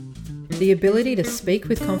The ability to speak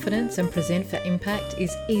with confidence and present for impact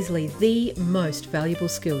is easily the most valuable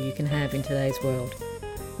skill you can have in today's world.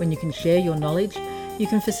 When you can share your knowledge, you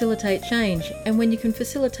can facilitate change, and when you can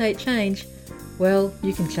facilitate change, well,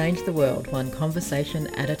 you can change the world one conversation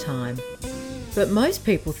at a time. But most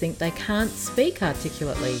people think they can't speak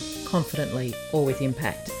articulately, confidently, or with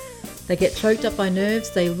impact. They get choked up by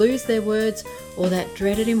nerves, they lose their words, or that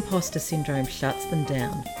dreaded imposter syndrome shuts them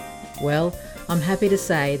down. Well, I'm happy to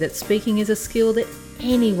say that speaking is a skill that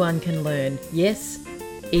anyone can learn, yes,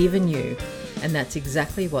 even you. And that's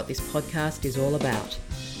exactly what this podcast is all about.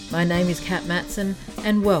 My name is Kat Matson,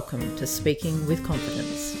 and welcome to Speaking with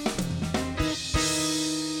Confidence.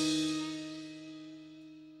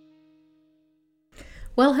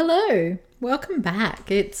 Well, hello. Welcome back.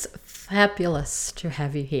 It's fabulous to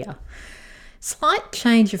have you here. Slight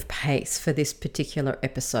change of pace for this particular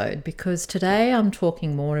episode because today I'm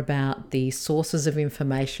talking more about the sources of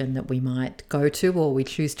information that we might go to or we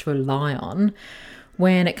choose to rely on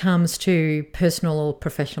when it comes to personal or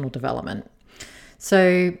professional development.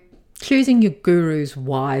 So choosing your gurus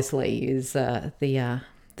wisely is the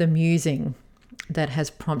musing that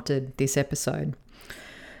has prompted this episode.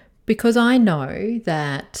 Because I know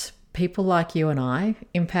that people like you and I,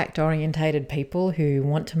 impact-orientated people who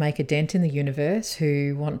want to make a dent in the universe,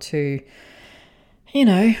 who want to,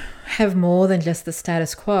 have more than just the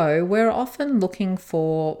status quo, we're often looking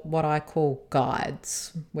for what I call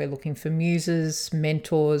guides. We're looking for muses,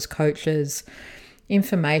 mentors, coaches,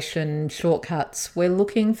 information, shortcuts. We're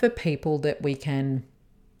looking for people that we can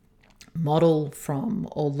model from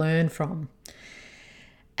or learn from.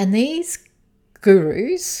 And these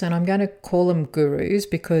gurus, and I'm going to call them gurus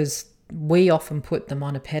because we often put them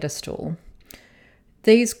on a pedestal.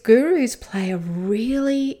 These gurus play a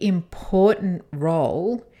really important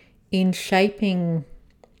role in shaping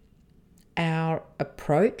our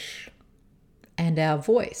approach and our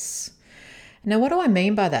voice. Now, what do I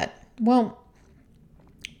mean by that? Well,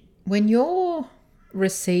 when you're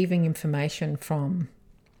receiving information from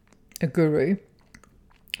a guru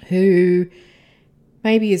who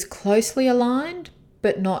maybe is closely aligned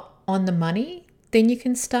but not on the money, then you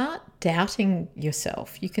can start doubting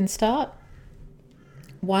yourself. You can start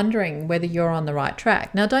wondering whether you're on the right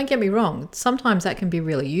track. Now, don't get me wrong, sometimes that can be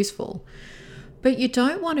really useful, but you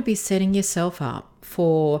don't want to be setting yourself up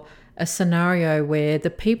for a scenario where the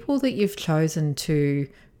people that you've chosen to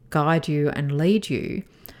guide you and lead you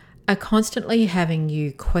are constantly having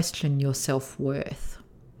you question your self-worth.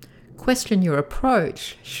 Question your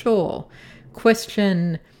approach, sure.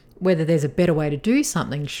 Question whether there's a better way to do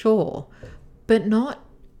something, sure, but not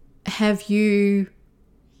have you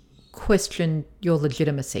question your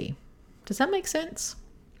legitimacy. Does that make sense?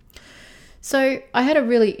 So I had a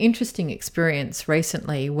really interesting experience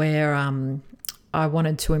recently where I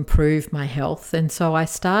wanted to improve my health, and so I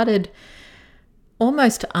started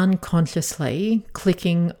almost unconsciously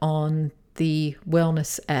clicking on the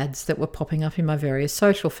wellness ads that were popping up in my various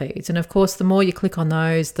social feeds. And of course, the more you click on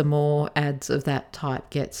those, the more ads of that type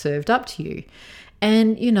get served up to you.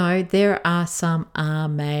 And, there are some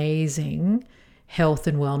amazing health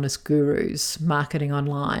and wellness gurus marketing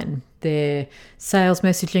online. Their sales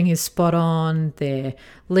messaging is spot on. Their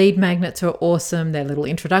lead magnets are awesome. Their little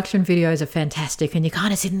introduction videos are fantastic. And you're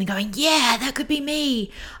kind of sitting there going, yeah, that could be me.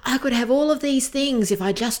 I could have all of these things if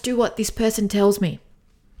I just do what this person tells me.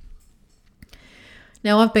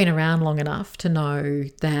 Now, I've been around long enough to know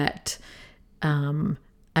that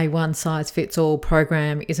a one-size-fits-all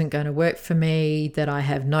program isn't going to work for me, that I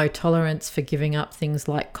have no tolerance for giving up things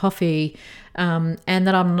like coffee, and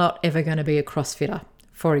that I'm not ever going to be a CrossFitter,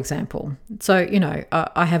 for example. So,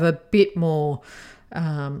 I have a bit more,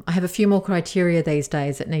 I have a few more criteria these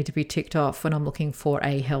days that need to be ticked off when I'm looking for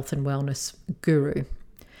a health and wellness guru.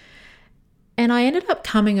 And I ended up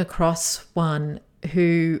coming across one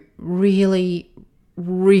who really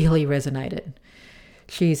resonated.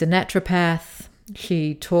 She's a naturopath.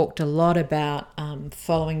 She talked a lot about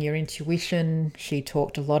following your intuition. She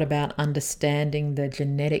talked a lot about understanding the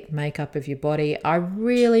genetic makeup of your body. I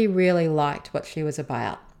really liked what she was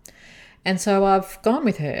about. And so I've gone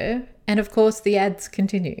with her, and of course the ads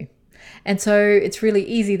continue. And so it's really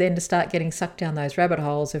easy then to start getting sucked down those rabbit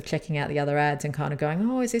holes of checking out the other ads and kind of going,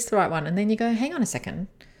 oh, is this the right one? And then you go, hang on a second.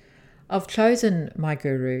 I've chosen my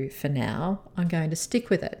guru for now. I'm going to stick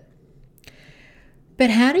with it. But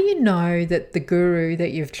how do you know that the guru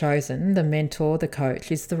that you've chosen, the mentor, the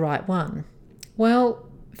coach, is the right one? Well,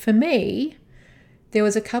 for me, there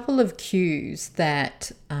was a couple of cues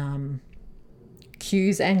and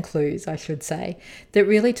clues, I should say, that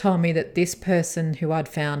really told me that this person who I'd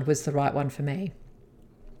found was the right one for me.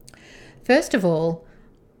 First of all,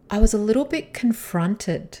 I was a little bit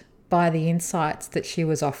confronted by the insights that she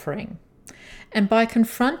was offering. And by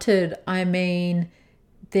confronted, I mean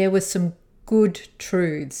there was some good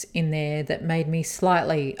truths in there that made me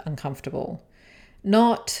slightly uncomfortable.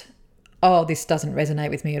 Not, oh, this doesn't resonate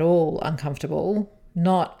with me at all, uncomfortable.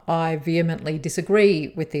 Not, I vehemently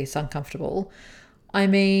disagree with this, uncomfortable. I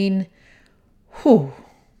mean,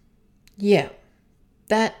 yeah,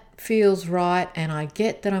 that feels right, and I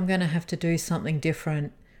get that I'm going to have to do something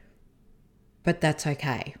different, but that's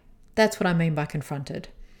okay. That's what I mean by confronted.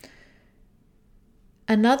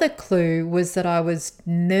 Another clue was that I was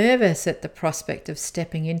nervous at the prospect of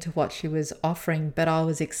stepping into what she was offering, but I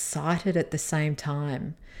was excited at the same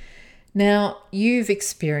time. Now, you've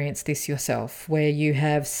experienced this yourself, where you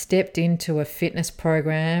have stepped into a fitness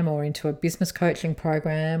program or into a business coaching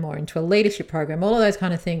program or into a leadership program, all of those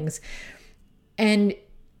kind of things, and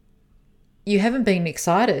you haven't been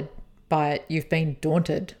excited by it. You've been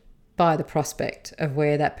daunted by the prospect of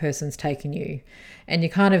where that person's taken you. And you're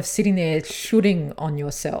kind of sitting there shooting on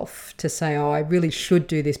yourself to say, oh, I really should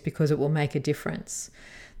do this because it will make a difference.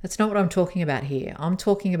 That's not what I'm talking about here. I'm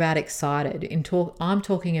talking about excited. I'm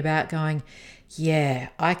talking about going, yeah,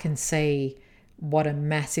 I can see what a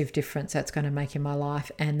massive difference that's going to make in my life.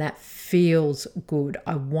 And that feels good.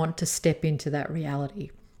 I want to step into that reality.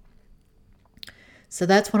 So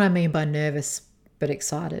that's what I mean by nervous but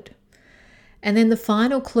excited. And then the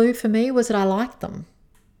final clue for me was that I liked them.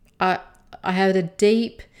 I had a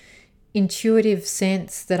deep intuitive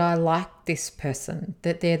sense that I liked this person,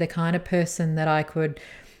 that they're the kind of person that I could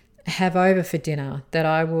have over for dinner, that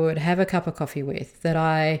I would have a cup of coffee with, that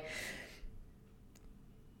I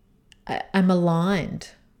am aligned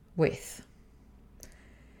with.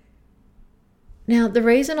 Now, the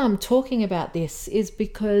reason I'm talking about this is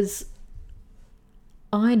because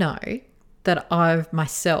I know that I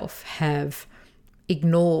myself have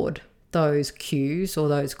ignored those cues or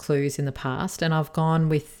those clues in the past, and I've gone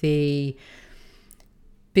with the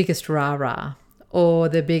biggest rah-rah or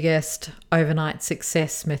the biggest overnight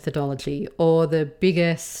success methodology or the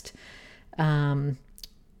biggest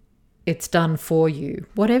it's done for you,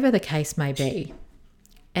 whatever the case may be.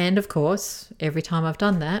 And of course, every time I've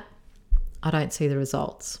done that, I don't see the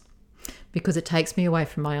results because it takes me away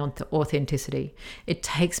from my authenticity. It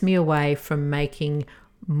takes me away from making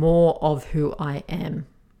more of who I am.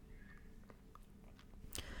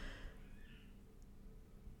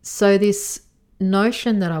 So this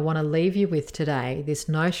notion that I want to leave you with today, this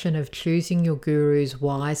notion of choosing your gurus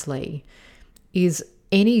wisely, is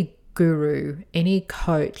any guru, any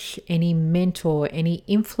coach, any mentor, any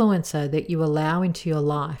influencer that you allow into your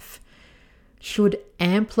life should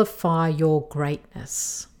amplify your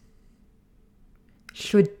greatness,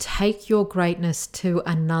 should take your greatness to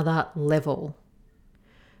another level,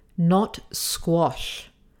 not squash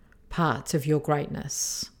parts of your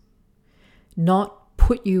greatness, not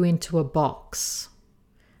put you into a box,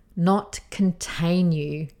 not contain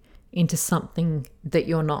you into something that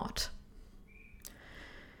you're not.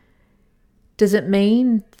 Does it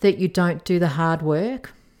mean that you don't do the hard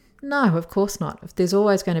work? No, of course not. There's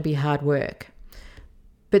always going to be hard work.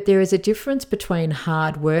 But there is a difference between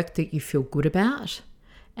hard work that you feel good about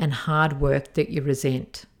and hard work that you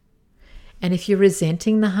resent. And if you're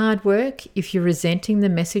resenting the hard work, if you're resenting the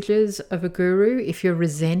messages of a guru, if you're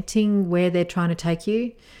resenting where they're trying to take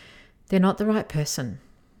you, they're not the right person.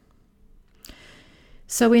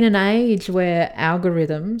 So in an age where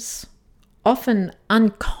algorithms often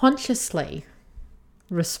unconsciously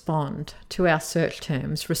respond to our search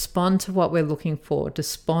terms, respond to what we're looking for,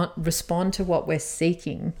 respond to what we're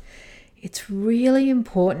seeking, it's really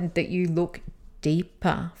important that you look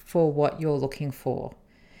deeper for what you're looking for.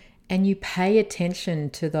 And you pay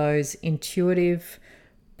attention to those intuitive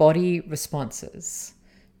body responses.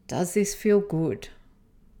 Does this feel good?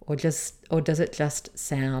 Or does it just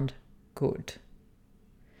sound good?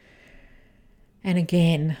 And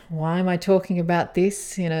again, why am I talking about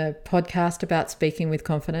this in a podcast about speaking with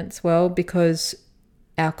confidence? Well, because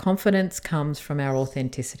our confidence comes from our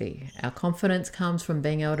authenticity. Our confidence comes from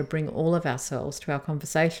being able to bring all of ourselves to our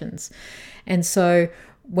conversations. And so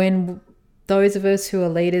when those of us who are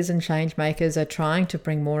leaders and change makers are trying to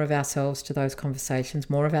bring more of ourselves to those conversations,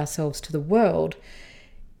 more of ourselves to the world,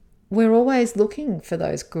 we're always looking for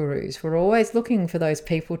those gurus. We're always looking for those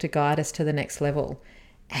people to guide us to the next level.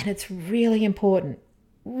 And it's really important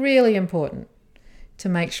to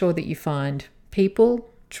make sure that you find people,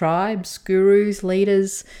 tribes, gurus,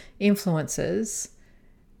 leaders, influencers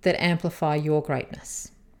that amplify your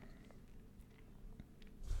greatness.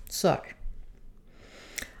 So,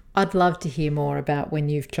 I'd love to hear more about when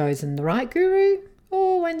you've chosen the right guru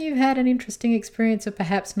or or when you've had an interesting experience of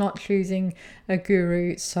perhaps not choosing a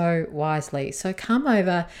guru so wisely. So come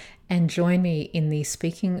over and join me in the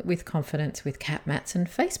Speaking with Confidence with Kat Matson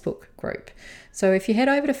Facebook group. So if you head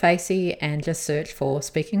over to Facey and just search for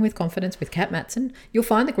Speaking with Confidence with Kat Matson, you'll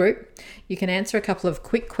find the group. You can answer a couple of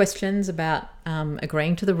quick questions about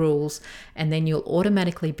agreeing to the rules, and then you'll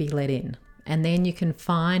automatically be let in. And then you can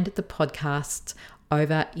find the podcasts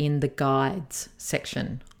over in the guides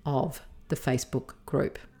section of the Facebook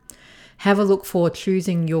group. Have a look for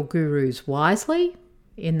choosing your gurus wisely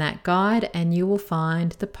in that guide, and you will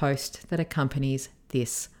find the post that accompanies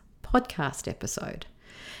this podcast episode.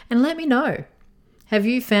 And let me know, have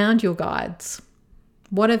you found your guides?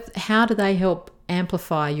 How do they help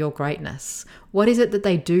amplify your greatness? What is it that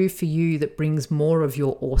they do for you that brings more of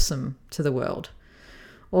your awesome to the world?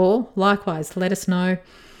 Or likewise, let us know,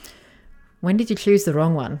 when did you choose the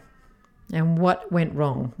wrong one? And what went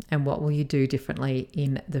wrong? And what will you do differently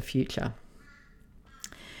in the future?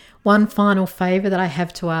 One final favor that I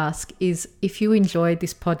have to ask is, if you enjoyed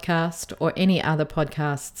this podcast or any other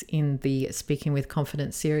podcasts in the Speaking with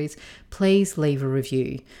Confidence series, please leave a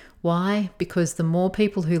review. Why? Because the more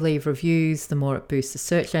people who leave reviews, the more it boosts the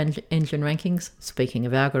search engine rankings, speaking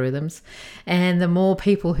of algorithms, and the more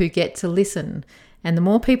people who get to listen. And the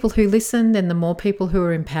more people who listen, then the more people who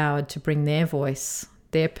are empowered to bring their voice,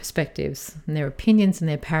 their perspectives, and their opinions and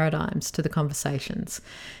their paradigms to the conversations.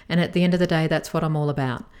 And at the end of the day, that's what I'm all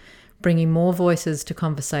about. Bringing more voices to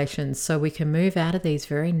conversations so we can move out of these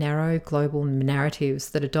very narrow global narratives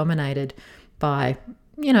that are dominated by,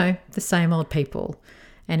 the same old people.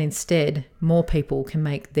 And instead, more people can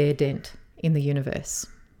make their dent in the universe.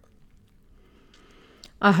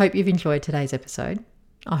 I hope you've enjoyed today's episode.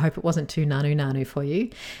 I hope it wasn't too nanu for you.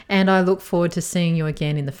 And I look forward to seeing you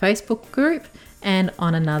again in the Facebook group and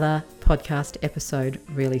on another podcast episode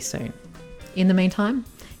really soon. In the meantime,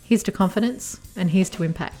 here's to confidence and here's to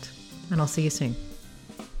impact. And I'll see you soon.